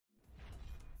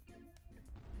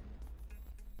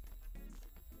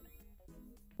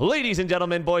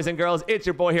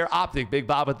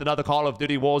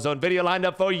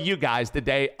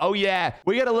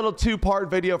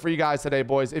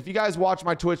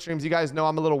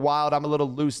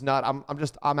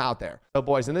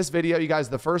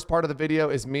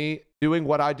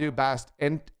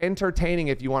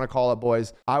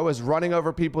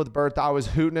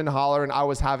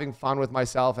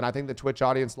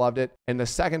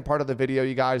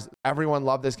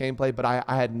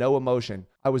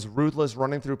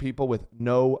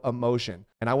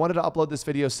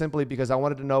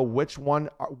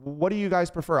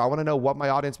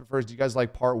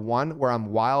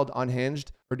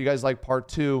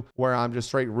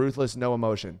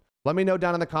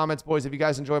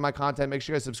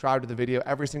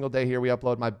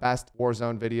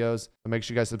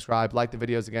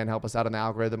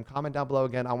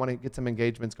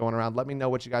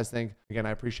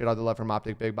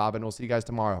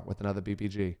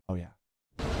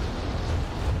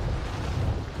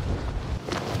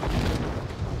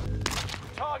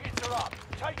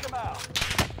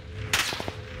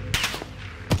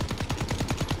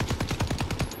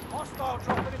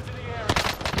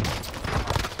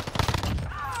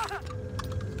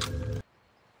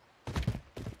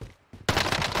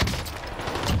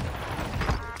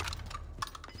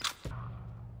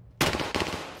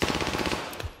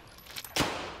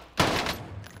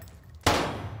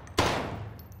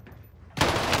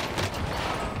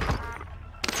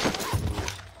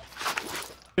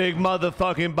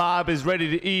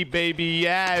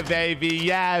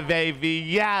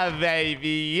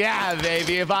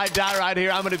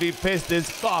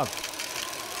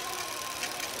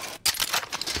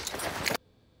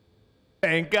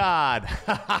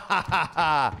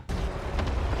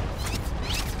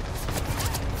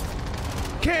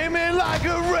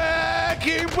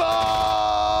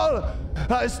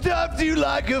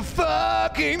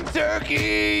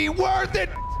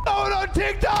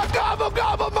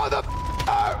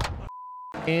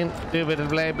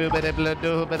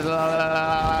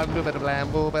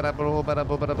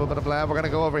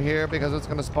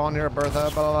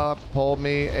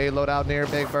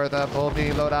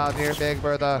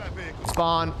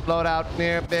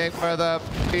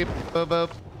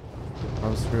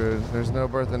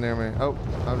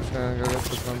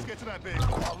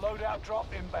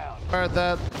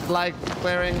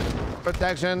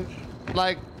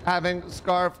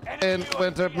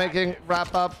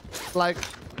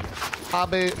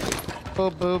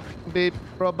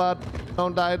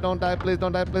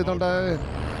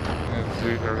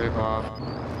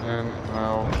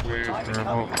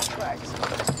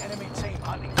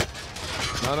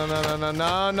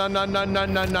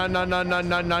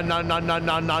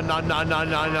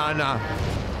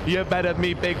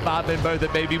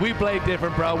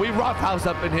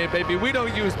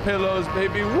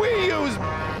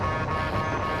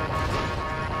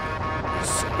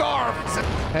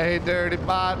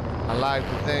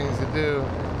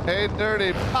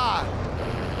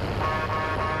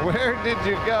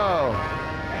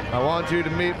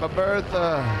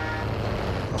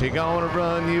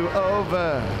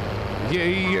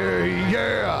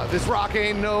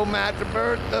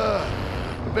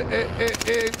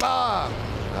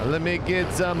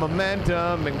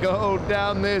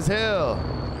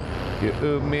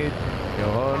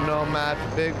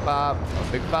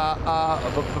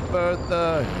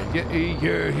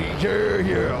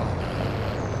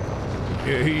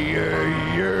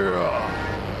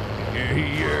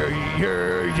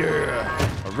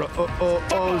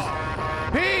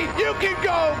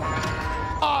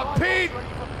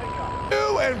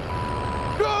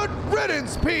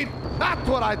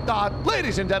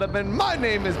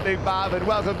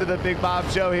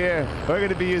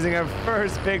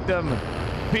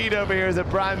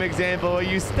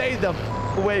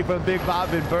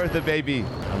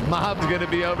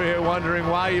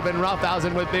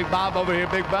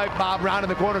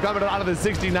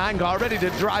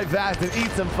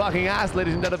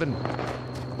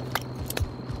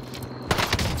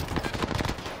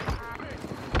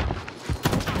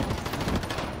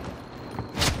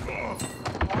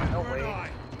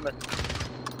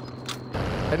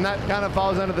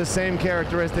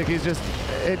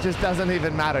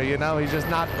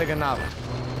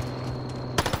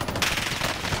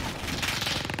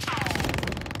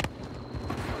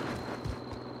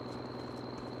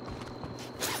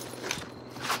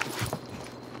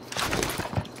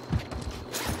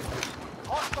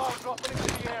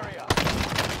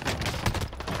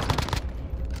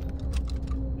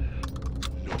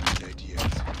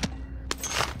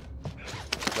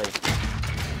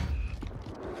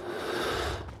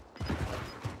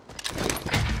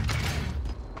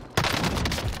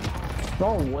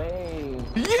No way.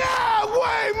 Yeah,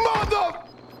 way, mother.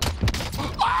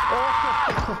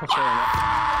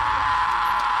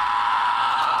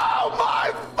 Oh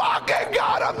my fucking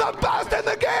God, I'm the best in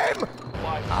the game.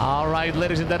 All right,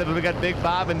 ladies and gentlemen, we got Big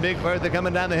Bob and Big Bertha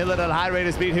coming down the hill at a high rate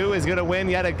of speed. Who is going to win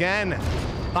yet again?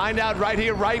 Find out right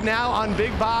here, right now on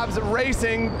Big Bob's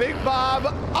Racing. Big Bob,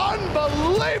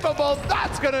 unbelievable.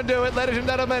 That's going to do it, ladies and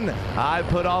gentlemen. I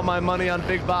put all my money on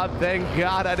Big Bob. Thank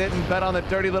God I didn't bet on the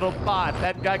dirty little bot.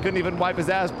 That guy couldn't even wipe his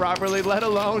ass properly, let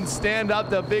alone stand up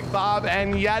to Big Bob.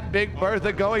 And yet Big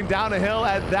Bertha going down a hill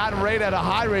at that rate, at a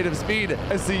high rate of speed.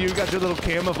 I see you got your little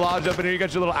camouflage up in here. You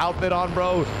got your little outfit on,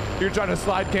 bro. You're trying to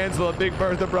slide cancel a Big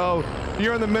Bertha, bro.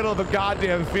 You're in the middle of a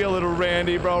goddamn field, little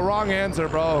Randy, bro. Wrong answer,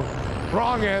 bro.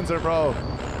 Wrong answer, bro.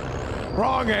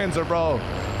 Wrong answer, bro.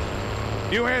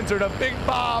 You answered a Big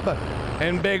Bob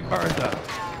and Big Bertha.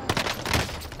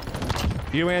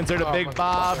 You answered a Big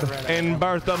Bob and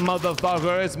Bertha,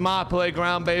 motherfucker. It's my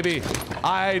playground, baby.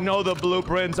 I know the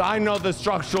blueprints. I know the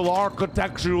structural,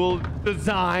 architectural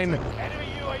design. Enemy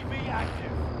UAV active.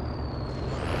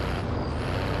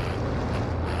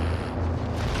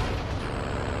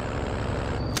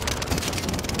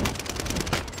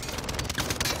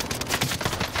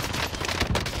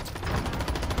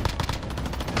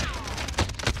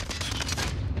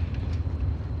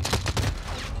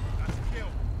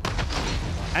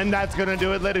 And that's gonna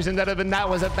do it, ladies and gentlemen. That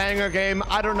was a banger game.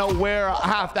 I don't know where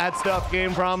half that stuff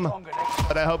came from,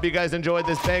 but I hope you guys enjoyed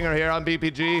this banger here on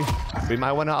BPG. We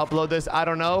might want to upload this, I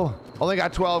don't know. Only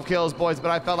got 12 kills, boys, but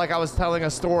I felt like I was telling a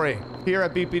story. Here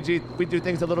at BPG, we do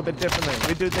things a little bit differently.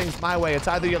 We do things my way. It's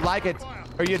either you like it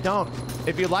or you don't.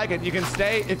 If you like it, you can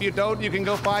stay. If you don't, you can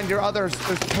go find your others.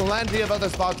 There's plenty of other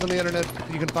spots on the internet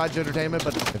you can find your entertainment,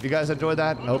 but if you guys enjoyed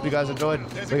that, I hope you guys enjoyed.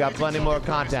 We got plenty more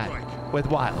content with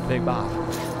Wild Big Bob.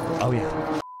 Oh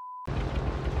yeah.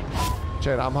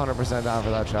 Shit, I'm 100% down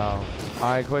for that, child. All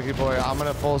right, quickie boy, I'm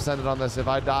gonna full send it on this. If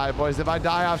I die, boys, if I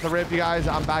die off the rip, you guys,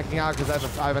 I'm backing out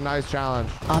because I have a nice challenge.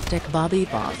 Optic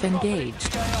BOBBYPOFF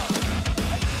engaged.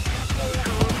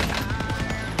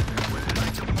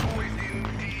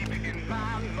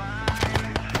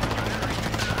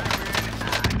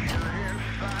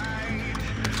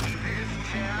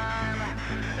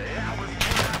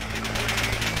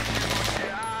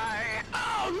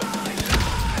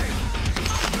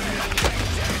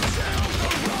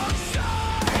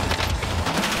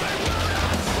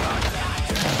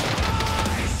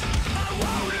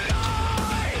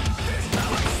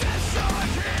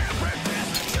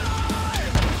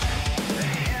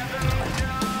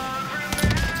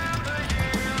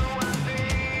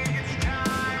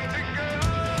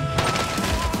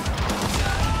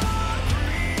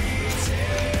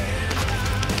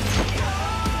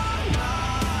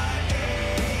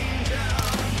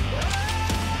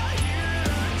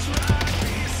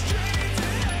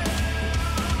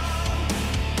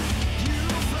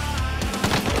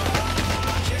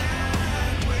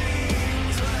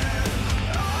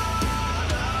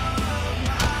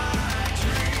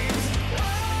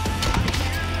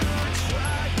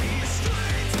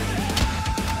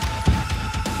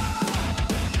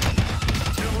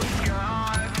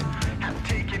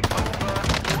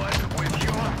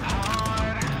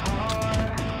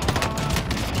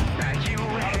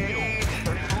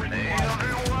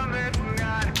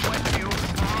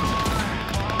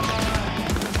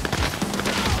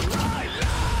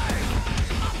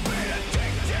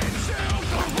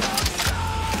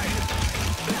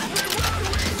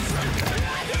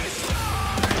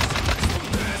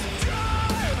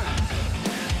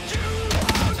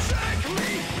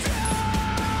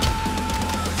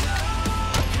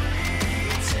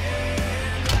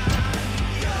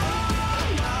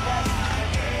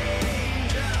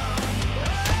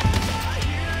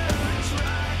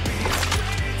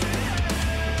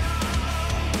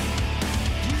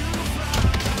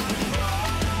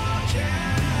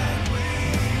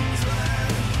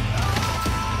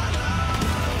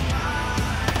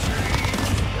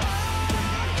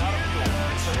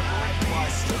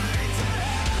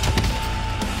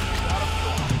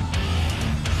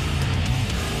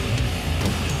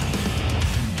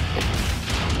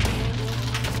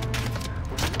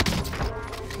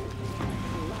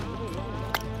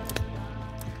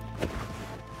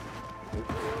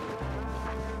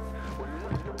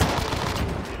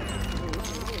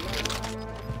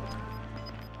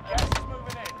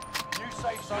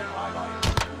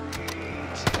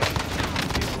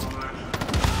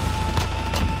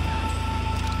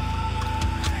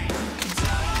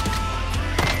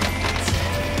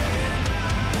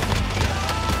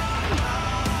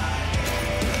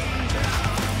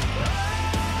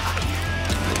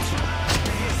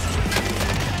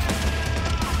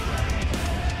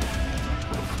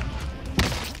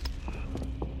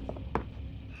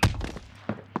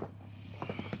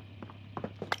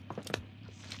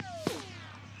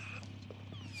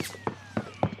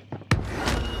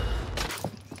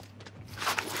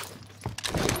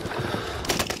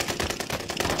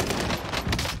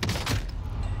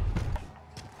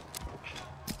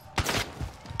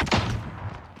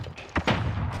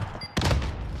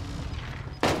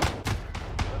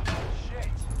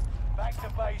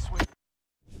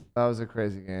 That was a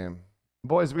crazy game.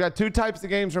 Boys, we got 2 types of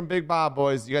games from Big Bob,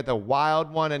 boys. You got the wild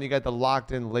one and you got the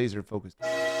locked in laser focused. Oh,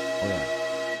 yeah.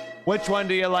 Which one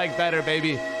do you like better,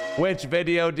 baby? Which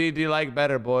video do you like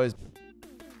better, boys?